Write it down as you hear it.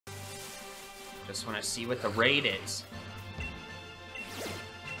Just want to see what the raid is.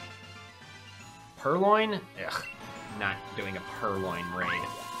 Purloin? Ugh, not doing a purloin raid.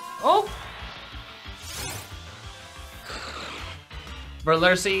 Oh!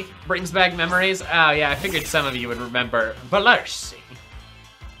 Berlersi brings back memories. Oh yeah, I figured some of you would remember Berlersi.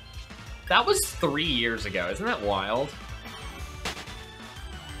 That was 3 years ago. Isn't that wild?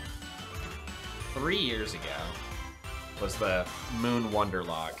 3 years ago was the Moon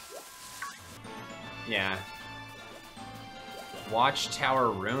Wonderlog. Yeah.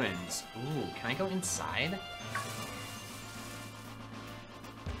 Watchtower Ruins. Ooh, can I go inside?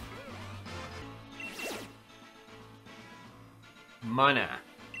 Mana.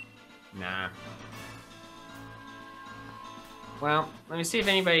 Nah. Well, let me see if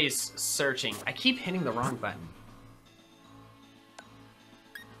anybody's searching. I keep hitting the wrong button.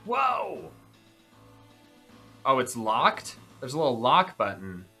 Whoa! Oh, it's locked? There's a little lock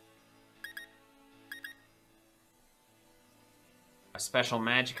button. A special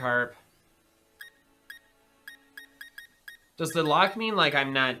Magikarp. Does the lock mean, like,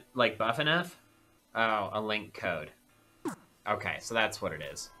 I'm not, like, buff enough? Oh, a link code. Okay, so that's what it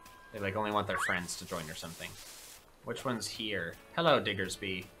is. They, like, only want their friends to join or something. Which one's here? Hello,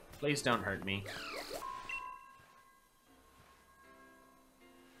 Diggersby. Please don't hurt me.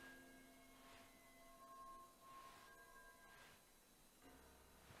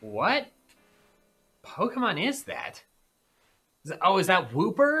 What Pokemon is that? Oh, is that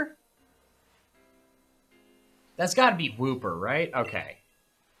Wooper? That's gotta be Wooper, right? Okay.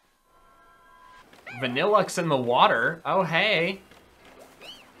 Vanillux in the water. Oh, hey.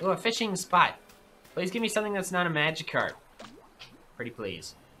 Ooh, a fishing spot. Please give me something that's not a Magikarp. Pretty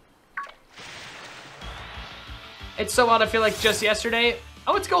please. It's so odd, I feel like just yesterday.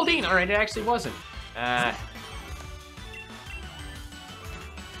 Oh, it's Goldeen. All right, it actually wasn't. I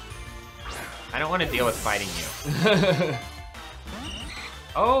don't want to deal with fighting you.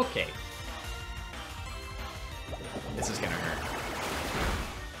 Okay. This is gonna hurt.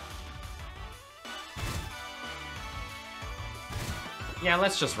 Yeah,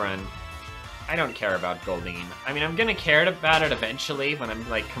 let's just run. I don't care about Goldeen. I mean, I'm gonna care about it eventually when I'm,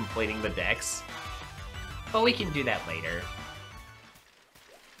 like, completing the decks. But we can do that later.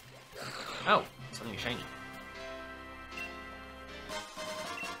 Oh, something shiny.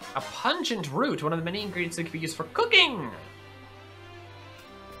 A pungent root, one of the many ingredients that can be used for cooking!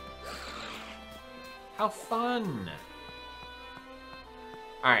 How fun!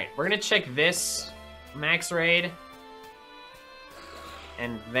 Alright, we're gonna check this max raid.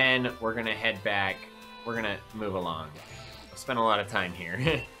 And then we're gonna head back. We're gonna move along. I've spent a lot of time here.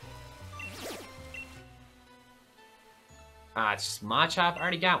 It's just Machop. I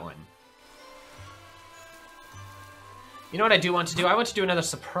already got one. You know what I do want to do? I want to do another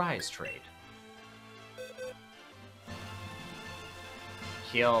surprise trade.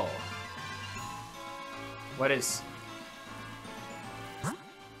 Kill. What is...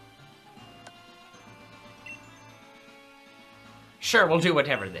 Sure, we'll do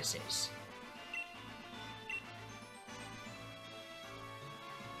whatever this is.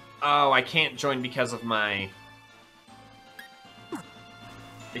 Oh, I can't join because of my...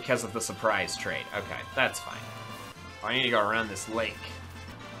 Because of the surprise trade. Okay, that's fine. Oh, I need to go around this lake.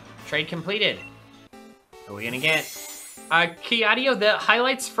 Trade completed. What are we gonna get? Kiadio, the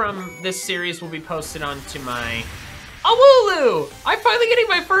highlights from this series will be posted onto my... A Wooloo! I'm finally getting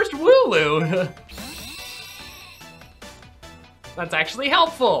my first Wooloo! That's actually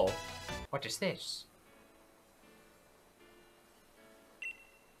helpful! What is this?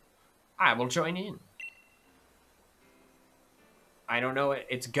 I will join in. I don't know,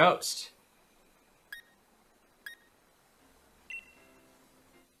 it's Ghost.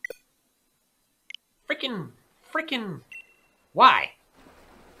 Frickin', why?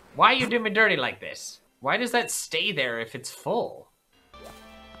 Why you do me dirty like this? Why does that stay there if it's full?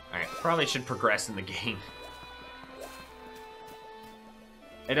 Alright, probably should progress in the game.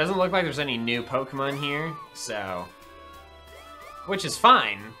 It doesn't look like there's any new Pokemon here, so... Which is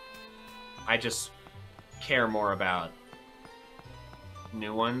fine. I just care more about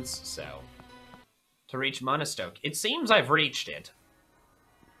new ones, so... To reach Motostoke. It seems I've reached it.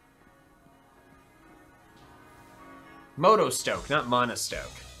 Motostoke, not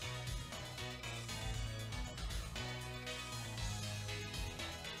Motostoke.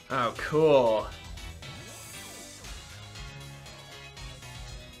 Oh, cool.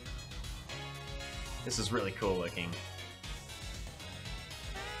 This is really cool looking.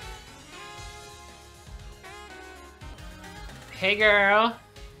 Hey, girl.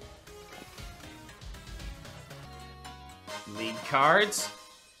 Lead cards.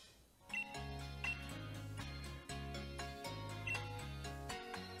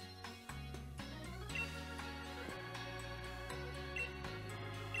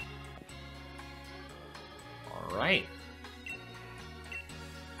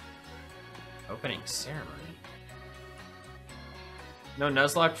 Opening ceremony. No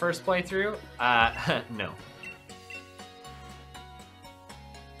Nuzlocke first playthrough? No.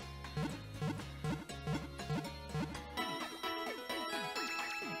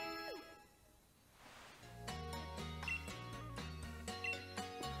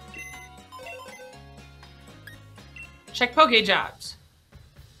 Check Poke Jobs.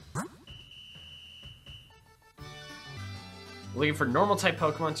 Looking for normal type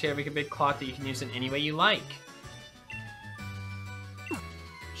Pokemon to make a big clock that you can use in any way you like.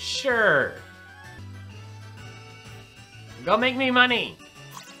 Sure. Go make me money.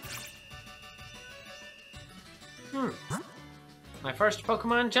 My first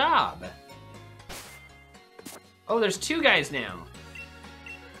Pokemon job. Oh, there's 2 guys now.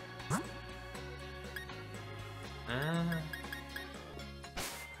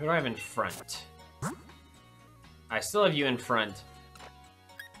 Who do I have in front? I still have you in front.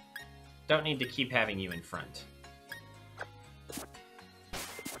 Don't need to keep having you in front.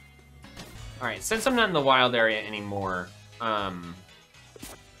 Alright, since I'm not in the wild area anymore, I'm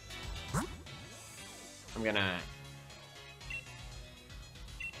gonna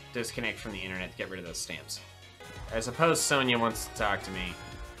disconnect from the internet to get rid of those stamps. I suppose Sonia wants to talk to me.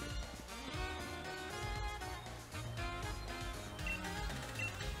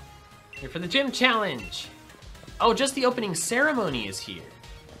 Here for the gym challenge! Oh, just the opening ceremony is here.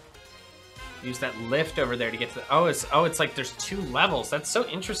 Use that lift over there to get to the... Oh, it's like there's 2 levels. That's so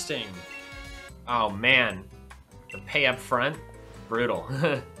interesting. Oh, man. The pay up front? Brutal.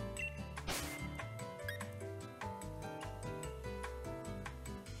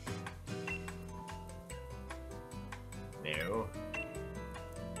 No. No.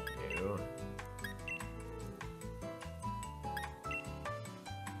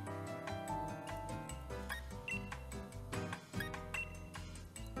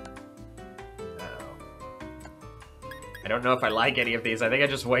 I don't know if I like any of these. I think I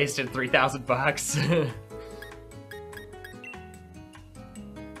just wasted 3,000 bucks. I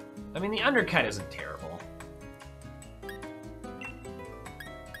mean, the undercut isn't terrible.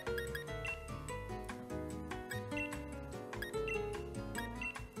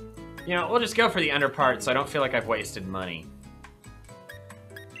 You know, we'll just go for the under part so I don't feel like I've wasted money.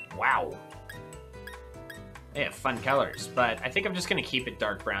 Wow. They have fun colors, but I think I'm just gonna keep it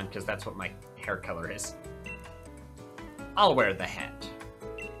dark brown because that's what my hair color is. I'll wear the hat.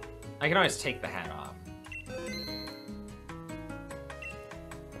 I can always take the hat off.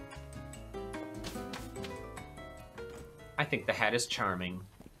 I think the hat is charming.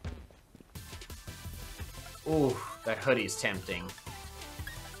 Ooh, that hoodie's tempting.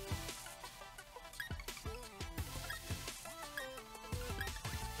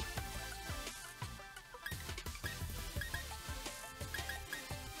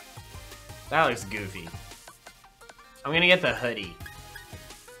 That looks goofy. I'm gonna get the hoodie.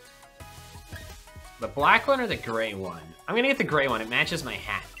 The black one or the gray one? I'm gonna get the gray one. It matches my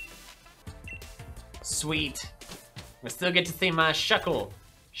hat. Sweet. I still get to see my shuckle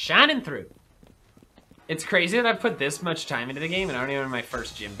shining through. It's crazy that I put this much time into the game and I don't even have my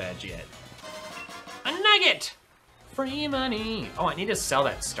first gym badge yet. A nugget! Free money! Oh, I need to sell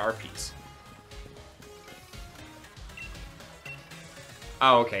that star piece.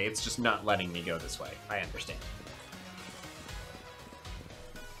 Oh, okay, it's just not letting me go this way. I understand.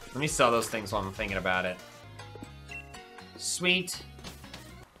 Let me sell those things while I'm thinking about it. Sweet.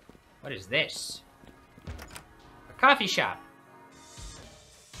 What is this? A coffee shop.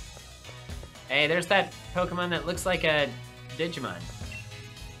 Hey, there's that Pokemon that looks like a Digimon.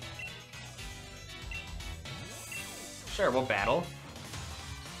 Sure, we'll battle.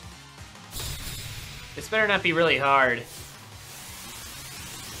 This better not be really hard.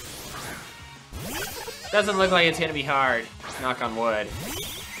 Doesn't look like it's gonna be hard. Knock on wood.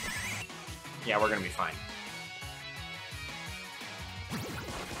 Yeah, we're gonna be fine.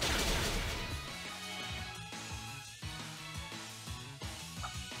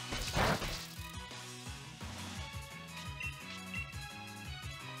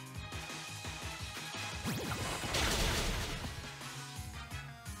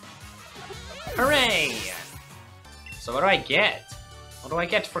 Hooray! So what do I get? What do I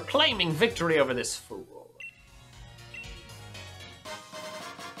get for claiming victory over this fool?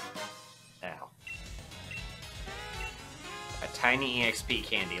 Ow. A tiny EXP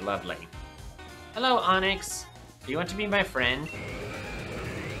candy, lovely. Hello, Onyx. Do you want to be my friend?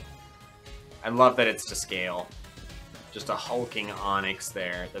 I love that it's to scale. Just a hulking Onyx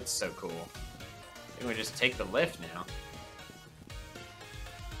there. That's so cool. Can we just take the lift now?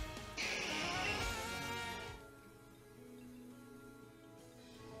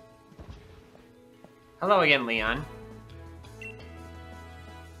 Hello again, Leon.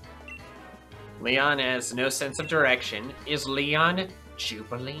 Leon has no sense of direction. Is Leon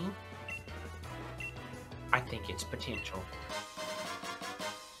Jubilee? I think it's potential.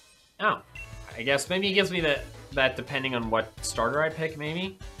 Oh, I guess maybe he gives me that depending on what starter I pick,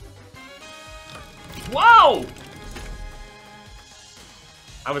 maybe? Whoa!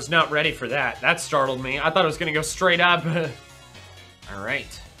 I was not ready for that. That startled me. I thought it was gonna go straight up. All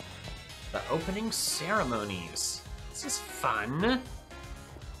right. The opening ceremonies. This is fun.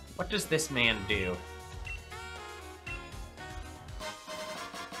 What does this man do?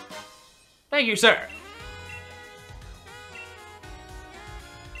 Thank you, sir.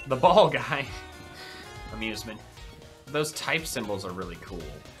 The ball guy. Amusement. Those type symbols are really cool.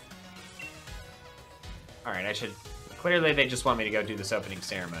 Alright, I should... Clearly they just want me to go do this opening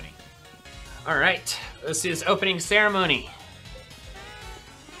ceremony. Alright, this is opening ceremony.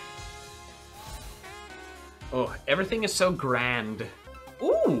 Oh, everything is so grand.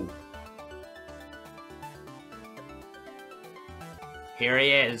 Ooh! Here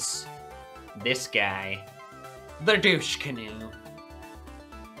he is. This guy. The douche canoe.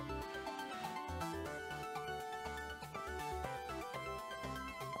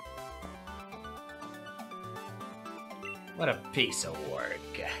 What a piece of work.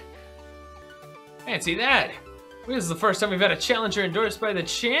 Fancy that. This is the first time we've had a challenger endorsed by the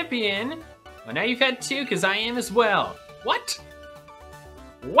champion. Well, now you've had two, because I am as well. What?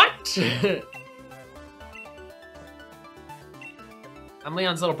 What? I'm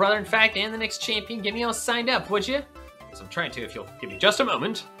Leon's little brother, in fact, and the next champion. Get me all signed up, would you? Because I'm trying to, if you'll give me just a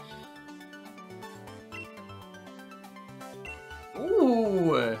moment.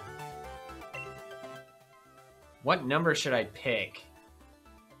 Ooh. What number should I pick?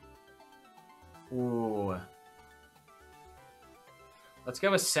 Ooh. Let's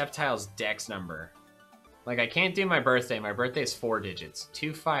go with Septile's dex number. Like, I can't do my birthday. My birthday is 4 digits.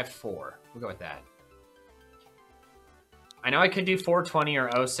 254. We'll go with that. I know I could do 420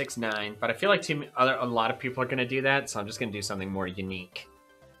 or 069, but I feel like a lot of people are going to do that, so I'm just going to do something more unique.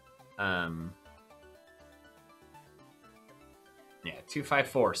 Yeah,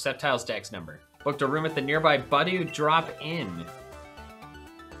 254. Septile's dex number. Booked a room at the nearby Badu Drop-In.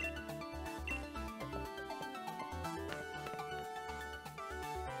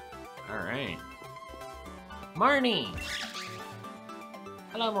 Alright. Marnie!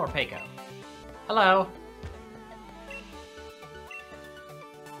 Hello, Morpeko. Hello.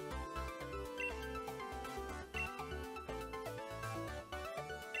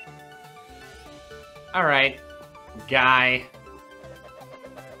 Alright, guy.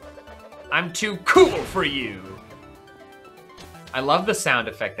 I'm too cool for you. I love the sound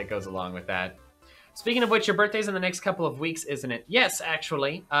effect that goes along with that. Speaking of which, your birthday's in the next couple of weeks, isn't it? Yes,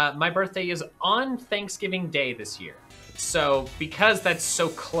 actually. My birthday is on Thanksgiving Day this year. So, because that's so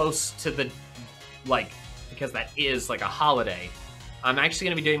close to the, because that is like a holiday, I'm actually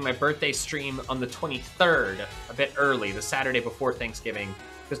going to be doing my birthday stream on the 23rd, a bit early, the Saturday before Thanksgiving,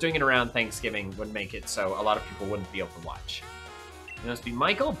 because doing it around Thanksgiving would make it so a lot of people wouldn't be able to watch. It must be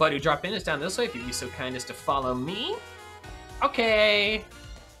Michael. Bud who dropped in is down this way. If you'd be so kind as to follow me. Okay.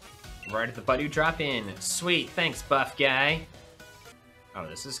 Right at the Bud who drop in. Sweet. Thanks, buff guy. Oh,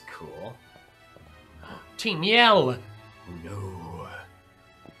 this is cool. Team Yell. No.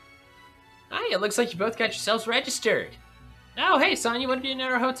 Hi, it looks like you both got yourselves registered. Oh, hey, Sonya, what are you doing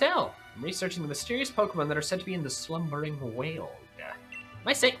at our hotel? I'm researching the mysterious Pokemon that are said to be in the slumbering Weld. Am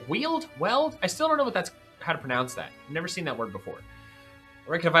I saying Weld? Weld? I still don't know how to pronounce that. I've never seen that word before. I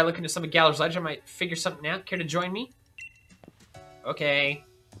reckon if I look into some of Galar's legend, I might figure something out. Care to join me? Okay.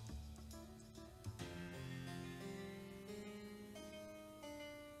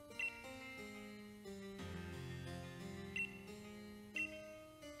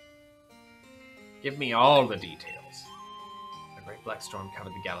 Give me all the details. A great black storm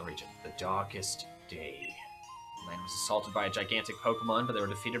covered the Galar region. The darkest day. The land was assaulted by a gigantic Pokemon, but they were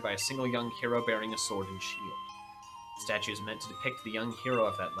defeated by a single young hero bearing a sword and shield. The statue is meant to depict the young hero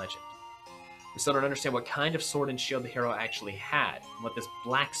of that legend. We still don't understand what kind of sword and shield the hero actually had, and what this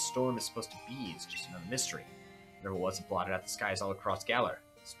black storm is supposed to be is just another mystery. Whatever it was, it blotted out the skies all across Galar.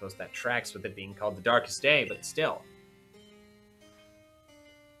 I suppose that tracks with it being called the darkest day, but still.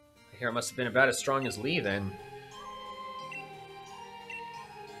 The hero must have been about as strong as Lee, then.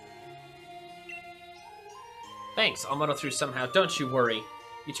 Thanks, I'll muddle through somehow, don't you worry.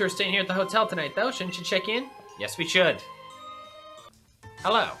 You two are staying here at the hotel tonight, though. Shouldn't you check in? Yes, we should.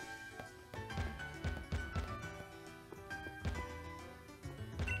 Hello.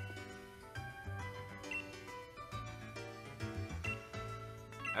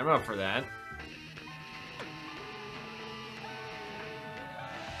 I'm up for that.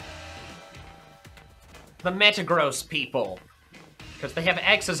 the Metagross people. Because they have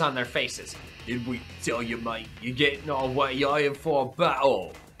X's on their faces. Did we tell you, mate? You're getting our way here for a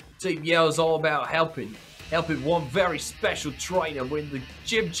battle. Team Yell's all about helping one very special trainer win the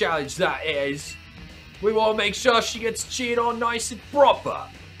gym challenge, that is. We want to make sure she gets cheered on nice and proper.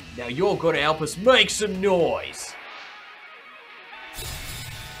 Now you're going to help us make some noise.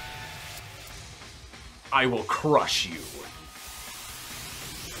 I will crush you.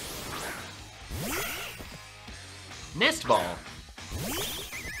 Nest Ball.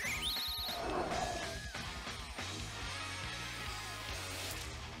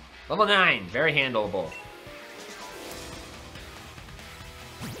 Level 9, very handleable.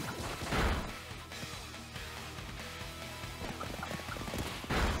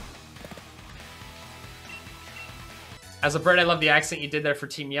 As a bird, I love the accent you did there for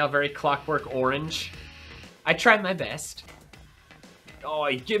Team Yell, very Clockwork Orange. I tried my best. Oh,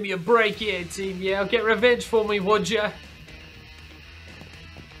 give me a break here, Team Yell. Get revenge for me, would ya?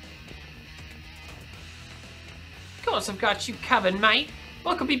 Of course I've got you covered, mate.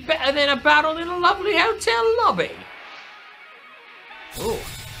 What could be better than a battle in a lovely hotel lobby? Ooh.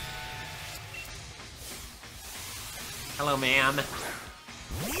 Hello, ma'am.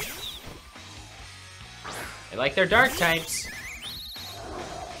 I like their dark types.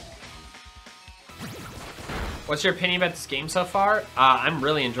 What's your opinion about this game so far? I'm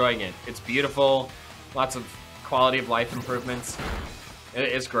really enjoying it. It's beautiful. Lots of quality of life improvements.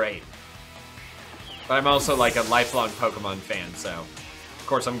 It is great. But I'm also like a lifelong Pokemon fan, so of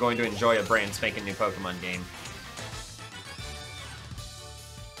course I'm going to enjoy a brand spanking new Pokemon game.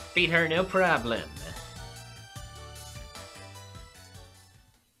 Beat her, no problem.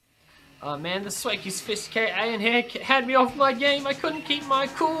 Oh man, the swanky sophisticated iron hair had me off my game. I couldn't keep my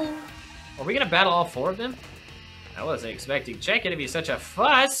cool. Are we gonna battle all 4 of them? I wasn't expecting Checker to be such a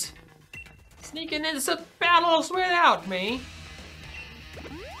fuss. Sneaking into some battles without me.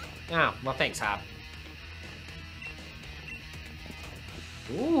 Oh, well thanks, Hop.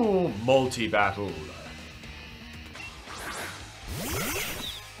 Ooh, multi-battle.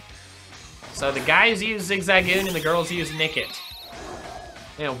 So the guys use Zigzagoon and the girls use Nickit.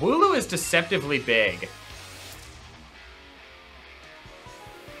 Now, Wooloo is deceptively big.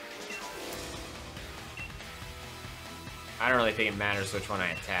 I don't really think it matters which one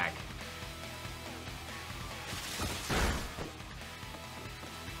I attack.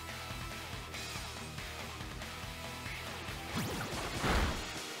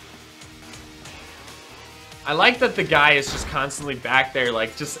 I like that the guy is just constantly back there,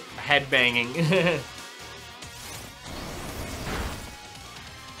 like, just headbanging.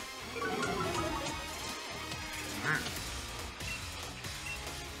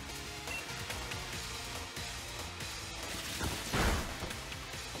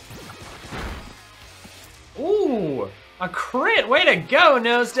 Ooh, a crit! Way to go,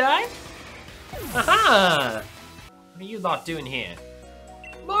 Nosedive! Aha! What are you lot doing here?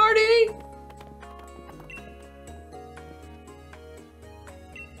 Marty!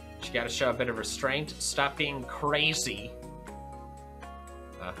 You gotta show a bit of restraint. Stop being crazy.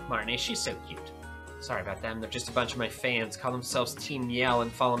 Marnie, she's so cute. Sorry about them. They're just a bunch of my fans. Call themselves Team Yell and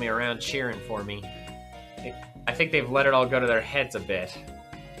follow me around cheering for me. I think they've let it all go to their heads a bit.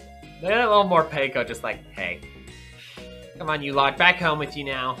 They're a little more Peko, just like, hey. Come on, you lot. Back home with you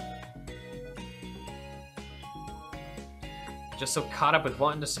now. Just so caught up with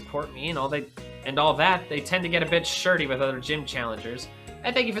wanting to support me and all that, they tend to get a bit shirty with other gym challengers.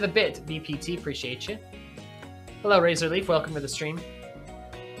 I thank you for the bit, BPT. Appreciate you. Hello, Razorleaf. Welcome to the stream.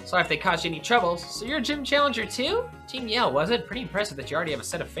 Sorry if they caused you any troubles. So you're a gym challenger too? Team Yell, was it? Pretty impressive that you already have a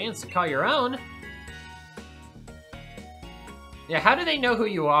set of fans to call your own. Yeah, how do they know who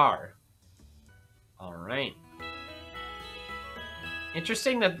you are? Alright.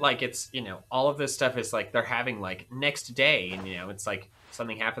 Interesting that, like, it's, you know, all of this stuff is, like, they're having, like, next day, and, you know, it's, like,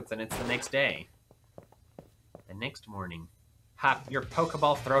 something happens and it's the next day. The next morning. Hop, your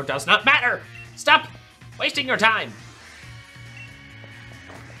Pokeball throw does not matter! Stop wasting your time!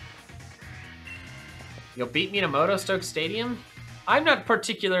 You'll beat me to Motostoke Stadium? I'm not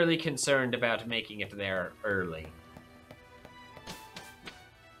particularly concerned about making it there early.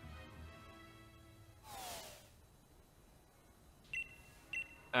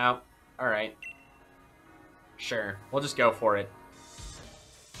 Oh, alright. Sure, we'll just go for it.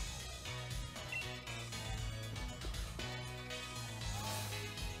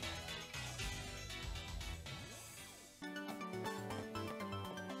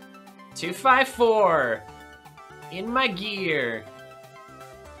 Two, 5, 4. In my gear.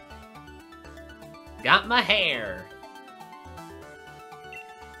 Got my hair.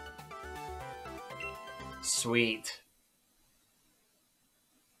 Sweet.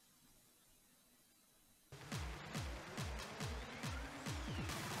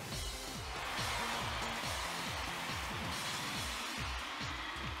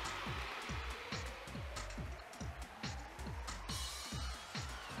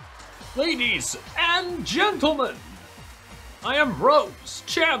 Ladies and gentlemen, I am Rose,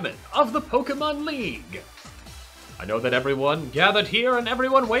 chairman of the Pokemon League. I know that everyone gathered here and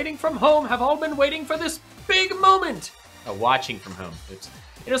everyone waiting from home have all been waiting for this big moment. Watching from home. Oops.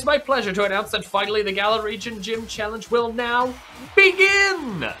 It is my pleasure to announce that finally the Galar Region Gym Challenge will now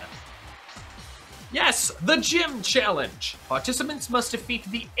begin! Yes, the Gym Challenge! Participants must defeat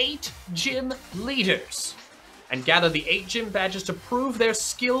the 8 gym leaders and gather the 8 gym badges to prove their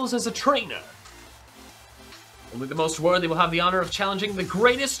skills as a trainer. Only the most worthy will have the honor of challenging the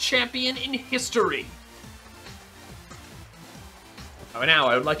greatest champion in history. Oh, now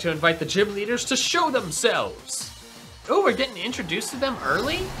I would like to invite the gym leaders to show themselves. Oh, we're getting introduced to them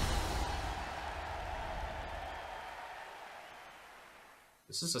early?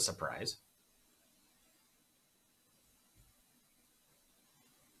 This is a surprise.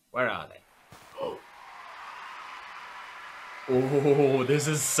 Where are they? Oh, this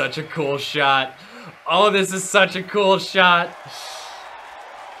is such a cool shot. Oh, this is such a cool shot.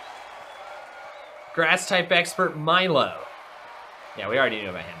 Grass type expert Milo. Yeah, we already knew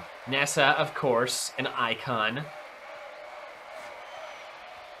about him. Nessa, of course, an icon.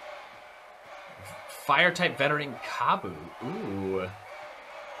 Fire type veteran Kabu. Ooh.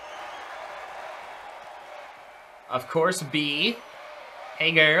 Of course, B.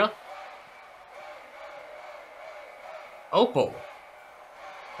 Hey, girl. Opal.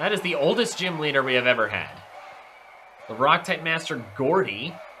 That is the oldest gym leader we have ever had. The rock type master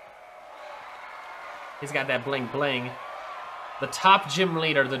Gordy. He's got that bling bling. The top gym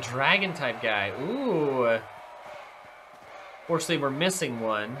leader, the dragon type guy. Ooh. Fortunately, we're missing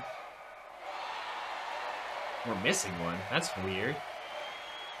one. We're missing one. That's weird.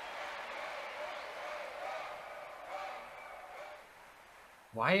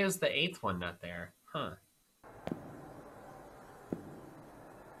 Why is the 8th one not there? Huh.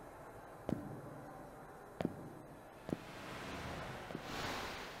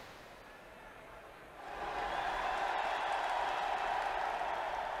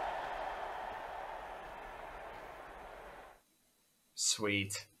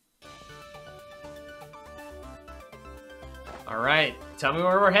 Sweet. All right, tell me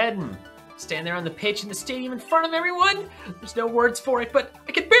where we're heading. Stand there on the pitch in the stadium in front of everyone. There's no words for it, but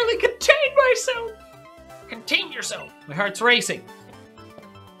I can barely contain myself. Contain yourself. My heart's racing.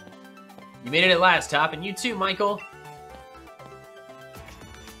 You made it at last, Top, and you too, Michael.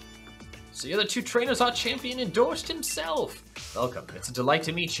 So the other 2 trainers our champion endorsed himself. Welcome, it's a delight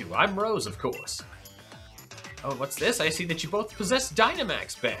to meet you. I'm Rose, of course. Oh, what's this? I see that you both possess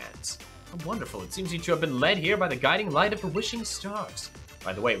Dynamax bands. Oh, wonderful. It seems you two have been led here by the guiding light of the wishing stars.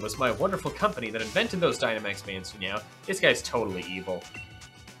 By the way, it was my wonderful company that invented those Dynamax bands, you know. This guy's totally evil.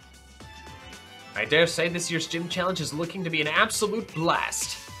 I dare say this year's gym challenge is looking to be an absolute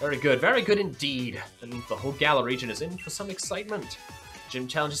blast. Very good indeed. That means the whole Galar region is in for some excitement. Gym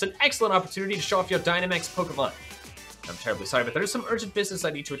challenge is an excellent opportunity to show off your Dynamax Pokemon. I'm terribly sorry, but there is some urgent business I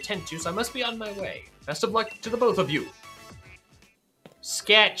need to attend to, so I must be on my way. Best of luck to the both of you.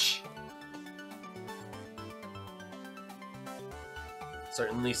 Sketch.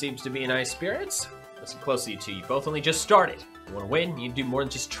 Certainly seems to be in high spirits. Listen closely, you two. You both only just started. You want to win, you need to do more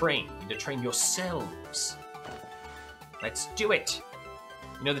than just train. You need to train yourselves. Let's do it.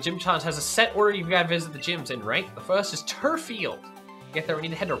 You know, the gym challenge has a set order you've got to visit the gyms in, right? The first is Turffield. To get there, we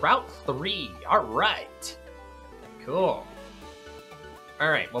need to head to Route 3. All right. Cool.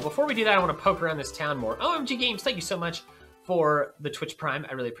 Alright, well, before we do that, I want to poke around this town more. OMG Games, thank you so much for the Twitch Prime.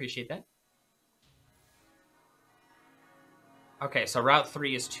 I really appreciate that. Okay, so Route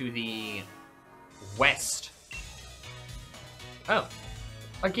 3 is to the west. Oh,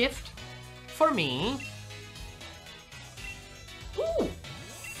 a gift for me. Ooh.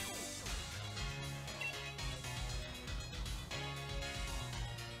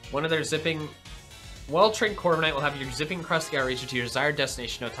 One of their zipping... Well-trained Corviknight will have you zipping across the Galar region to your desired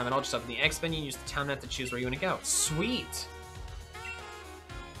destination in no time at all. Just open the X menu and use the town map to choose where you want to go. Sweet!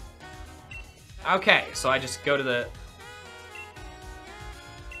 Okay, so I just go to the...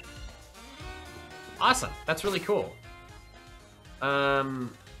 Awesome, that's really cool.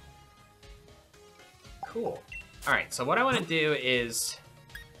 Cool. Alright, so what I want to do is...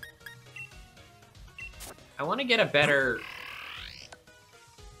 I want to get a better...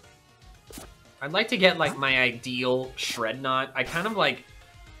 I'd like to get, like, my ideal Shrednut. I kind of, like,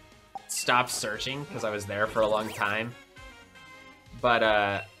 stopped searching because I was there for a long time.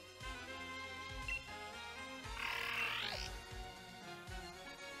 But,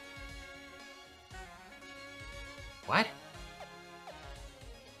 what?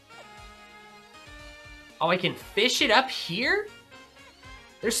 Oh, I can fish it up here?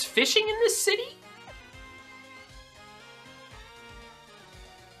 There's fishing in this city?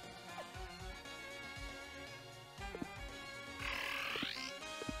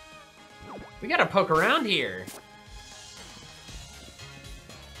 We gotta poke around here.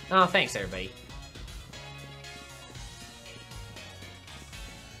 Oh, thanks, everybody.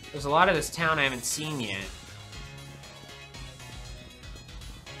 There's a lot of this town I haven't seen yet.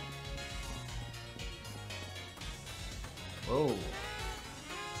 Whoa.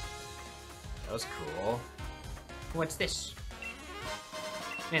 That was cool. What's this?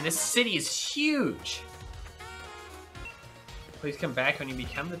 Man, this city is huge. Please come back when you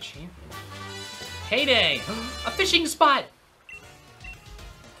become the champion. Heyday! A fishing spot!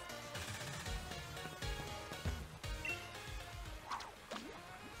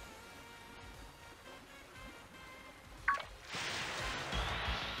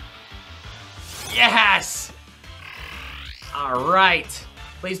 Yes! All right.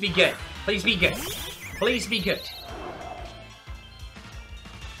 Please be good. Please be good. Please be good.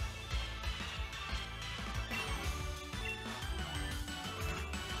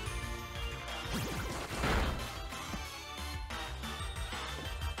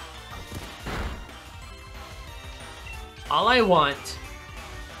 All I want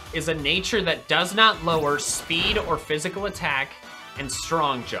is a nature that does not lower speed or physical attack and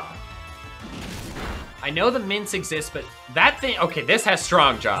strong jaw. I know the mints exist, but that thing... Okay, this has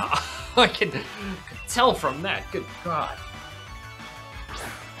strong jaw. I can tell from that. Good God.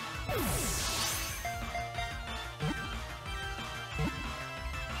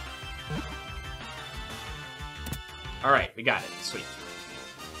 All right, we got it. Sweet.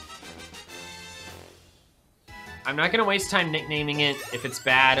 I'm not gonna waste time nicknaming it. If it's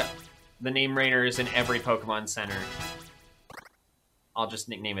bad, the name rater is in every Pokemon Center. I'll just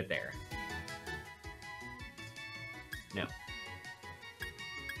nickname it there. No.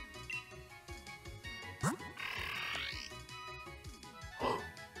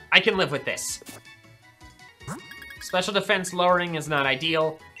 I can live with this. Special defense lowering is not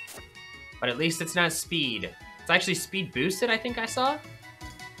ideal, but at least it's not speed. It's actually speed boosted, I think I saw.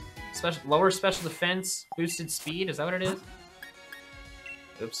 Lower special defense, boosted speed, is that what it is?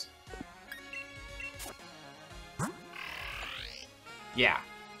 Oops. Yeah,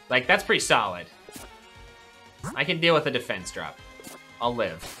 like that's pretty solid. I can deal with a defense drop. I'll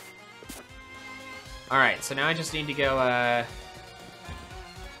live. Alright, so now I just need to go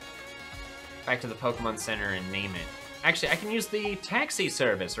back to the Pokemon Center and name it. Actually, I can use the taxi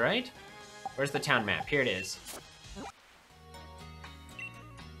service, right? Where's the town map? Here it is.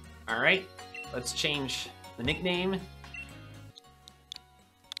 Alright, let's change the nickname.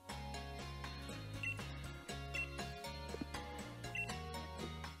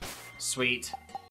 Sweet.